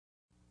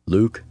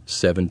Luke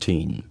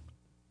 17.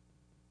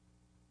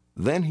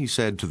 Then he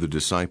said to the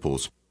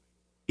disciples,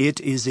 It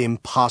is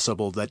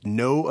impossible that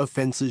no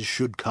offenses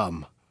should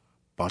come,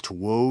 but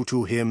woe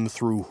to him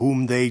through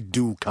whom they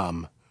do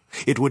come.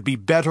 It would be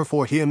better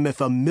for him if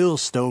a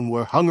millstone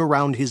were hung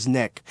around his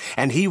neck,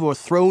 and he were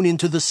thrown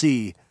into the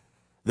sea,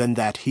 than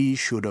that he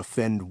should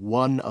offend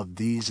one of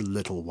these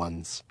little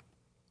ones.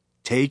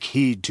 Take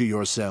heed to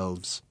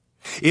yourselves.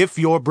 If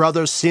your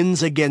brother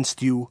sins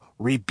against you,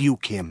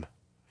 rebuke him,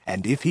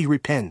 and if he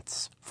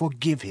repents,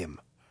 forgive him.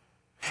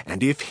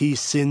 And if he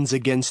sins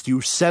against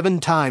you 7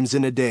 times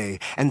in a day,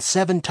 and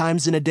 7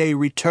 times in a day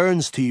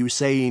returns to you,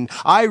 saying,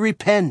 I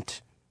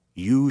repent,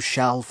 you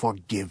shall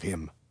forgive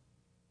him.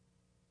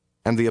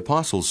 And the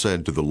apostles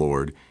said to the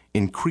Lord,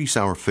 Increase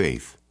our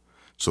faith.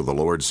 So the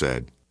Lord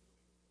said,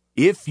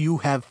 If you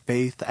have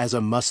faith as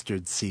a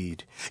mustard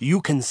seed, you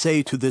can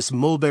say to this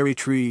mulberry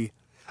tree,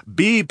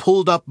 Be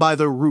pulled up by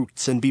the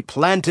roots and be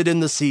planted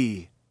in the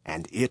sea,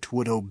 and it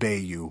would obey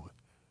you.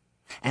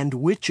 And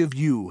which of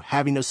you,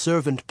 having a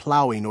servant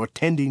plowing or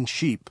tending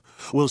sheep,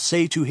 will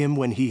say to him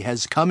when he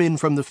has come in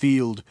from the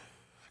field,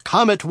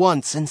 Come at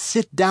once and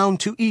sit down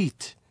to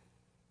eat?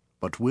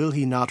 But will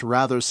he not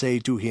rather say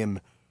to him,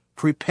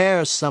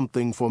 Prepare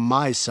something for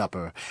my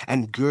supper,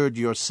 and gird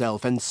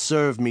yourself, and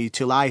serve me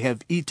till I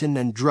have eaten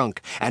and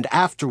drunk, and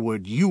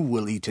afterward you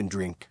will eat and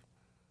drink?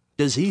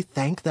 Does he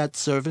thank that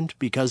servant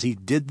because he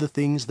did the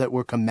things that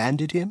were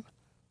commanded him?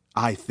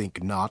 I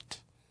think not.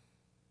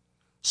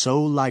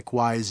 So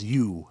likewise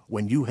you,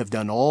 when you have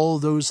done all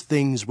those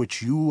things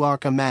which you are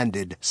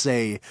commanded,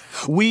 say,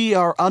 We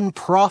are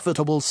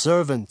unprofitable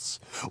servants.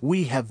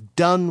 We have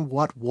done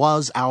what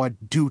was our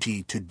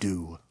duty to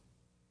do.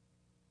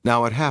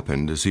 Now it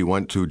happened, as he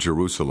went to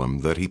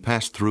Jerusalem, that he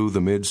passed through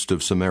the midst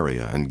of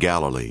Samaria and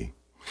Galilee.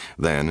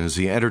 Then, as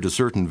he entered a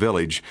certain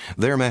village,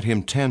 there met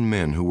him 10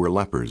 men who were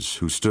lepers,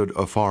 who stood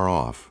afar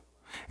off.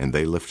 And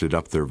they lifted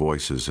up their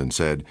voices and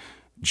said,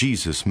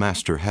 Jesus,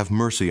 Master, have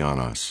mercy on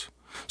us.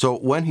 So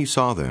when he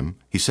saw them,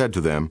 he said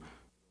to them,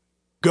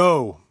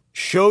 Go,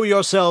 show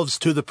yourselves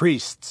to the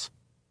priests.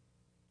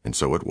 And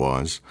so it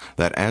was,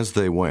 that as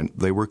they went,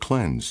 they were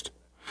cleansed.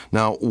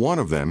 Now one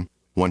of them,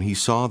 when he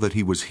saw that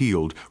he was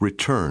healed,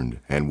 returned,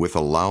 and with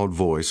a loud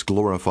voice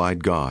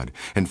glorified God,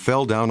 and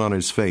fell down on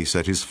his face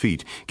at his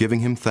feet, giving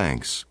him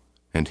thanks.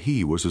 And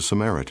he was a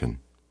Samaritan.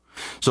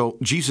 So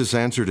Jesus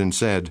answered and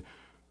said,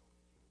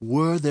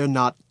 Were there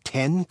not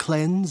 10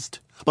 cleansed?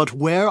 But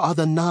where are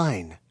the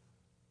 9?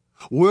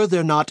 Were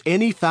there not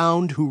any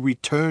found who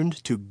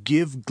returned to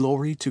give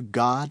glory to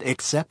God,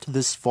 except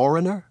this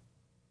foreigner?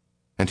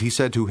 And he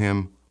said to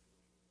him,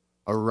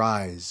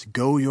 Arise,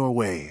 go your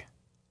way.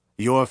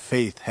 Your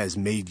faith has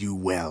made you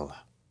well.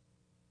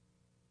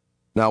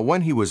 Now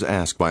when he was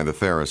asked by the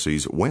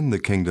Pharisees when the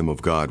kingdom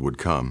of God would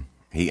come,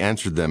 he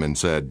answered them and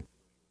said,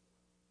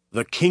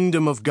 The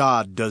kingdom of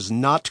God does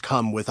not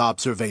come with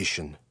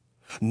observation,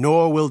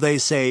 nor will they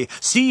say,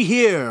 See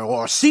here,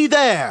 or see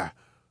there,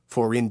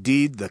 for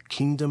indeed the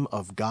kingdom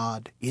of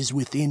God is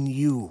within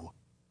you.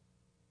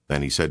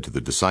 Then he said to the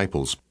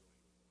disciples,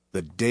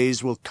 The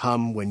days will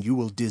come when you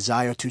will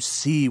desire to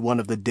see one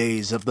of the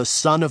days of the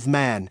Son of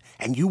Man,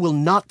 and you will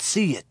not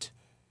see it.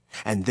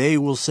 And they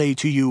will say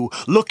to you,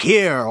 Look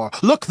here, or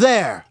look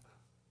there.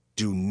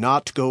 Do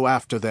not go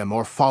after them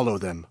or follow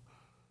them.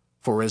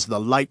 For as the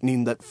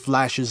lightning that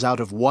flashes out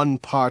of one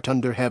part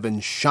under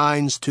heaven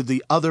shines to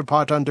the other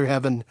part under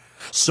heaven,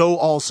 so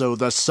also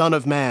the Son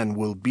of Man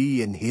will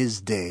be in his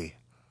day.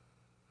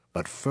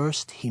 But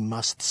first he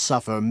must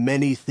suffer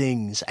many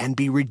things and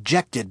be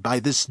rejected by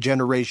this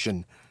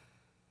generation.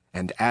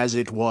 And as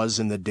it was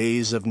in the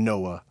days of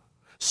Noah,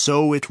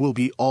 so it will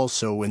be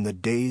also in the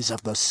days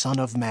of the Son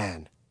of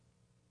Man.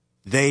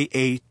 They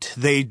ate,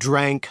 they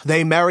drank,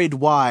 they married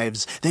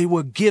wives, they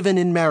were given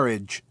in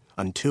marriage,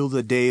 until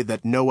the day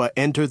that Noah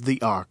entered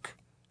the ark,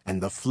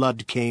 and the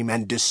flood came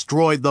and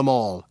destroyed them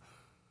all.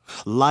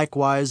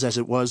 Likewise as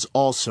it was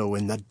also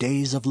in the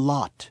days of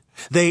Lot.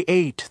 They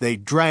ate, they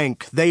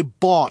drank, they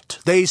bought,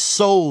 they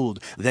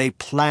sold, they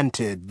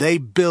planted, they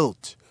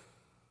built.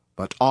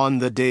 But on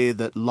the day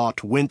that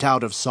Lot went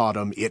out of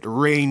Sodom, it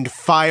rained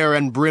fire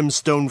and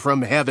brimstone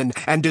from heaven,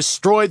 and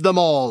destroyed them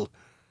all.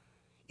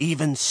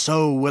 Even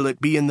so will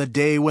it be in the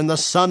day when the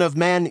Son of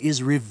Man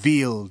is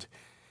revealed.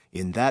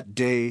 In that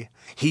day,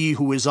 he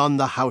who is on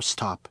the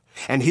housetop,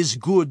 and his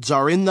goods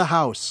are in the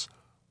house,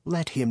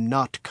 let him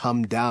not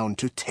come down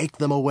to take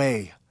them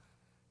away.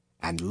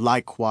 And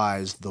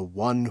likewise the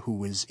one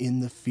who is in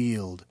the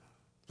field,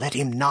 let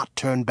him not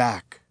turn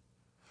back.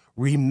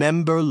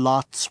 Remember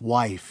Lot's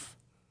wife.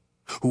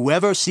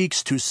 Whoever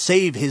seeks to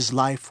save his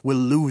life will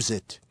lose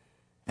it,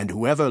 and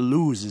whoever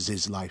loses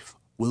his life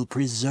will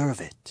preserve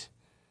it.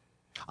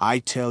 I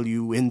tell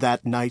you, in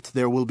that night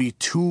there will be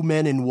 2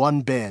 men in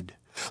one bed.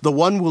 The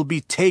one will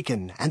be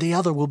taken, and the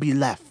other will be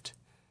left.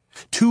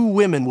 2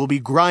 women will be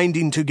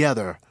grinding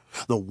together.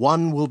 The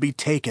one will be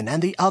taken,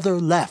 and the other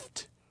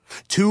left.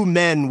 2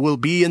 men will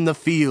be in the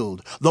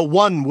field. The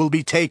one will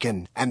be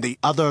taken, and the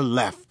other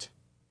left.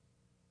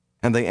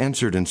 And they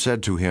answered and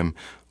said to him,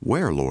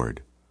 Where,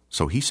 Lord?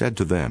 So he said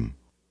to them,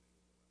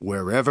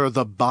 Wherever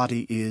the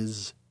body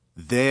is,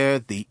 there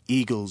the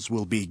eagles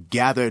will be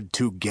gathered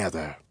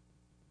together.